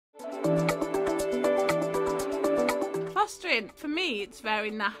fostering, for me, it's very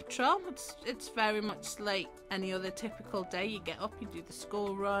natural. It's very much like any other typical day. You get up, you do the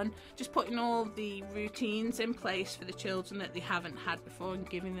school run, just putting all the routines in place for the children that they haven't had before and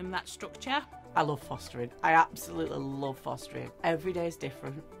giving them that structure. I love fostering. I absolutely love fostering. Every day is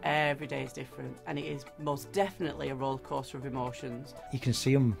different. Every day is different. And it is most definitely a roller coaster of emotions. You can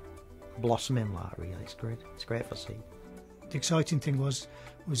see them blossoming, like, really. It's great. It's great to see. The exciting thing was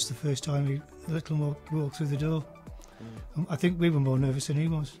the first time the little one walked through the door. I think we were more nervous than he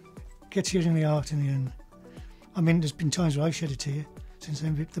was. Gets you in the heart in the end. I mean, there's been times where I've shed a tear since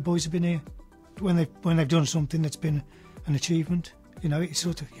the boys have been here. When they've done something that's been an achievement, you know, it's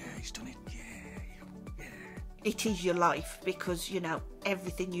sort of, yeah, he's done it. It is your life because, you know,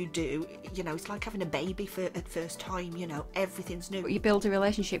 everything you do, you know, it's like having a baby at first time, you know, everything's new. You build a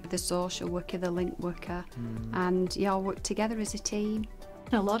relationship with the social worker, the link worker, and you all work together as a team.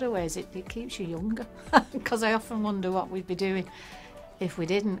 In a lot of ways it keeps you younger because I often wonder what we'd be doing if we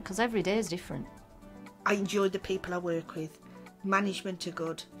didn't, because every day is different. I enjoy the people I work with. Management are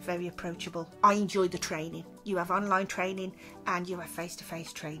good, very approachable. I enjoy the training. You have online training and you have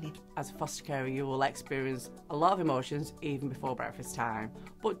face-to-face training. As a foster carer, you will experience a lot of emotions even before breakfast time.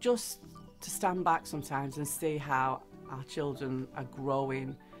 But just to stand back sometimes and see how our children are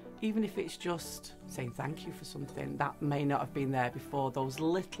growing, even if it's just saying thank you for something that may not have been there before, those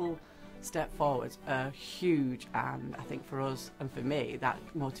little step forwards are huge, and I think for us and for me that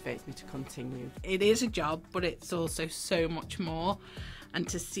motivates me to continue. It is a job, but it's also so much more, and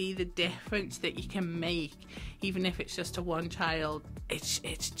to see the difference that you can make, even if it's just to one child, it's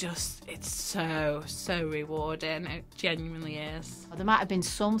so rewarding. It genuinely is. There might have been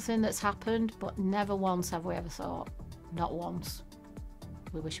something that's happened, but never once have we ever thought, not once,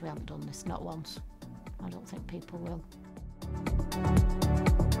 we wish we hadn't done this, not once. I don't think people will.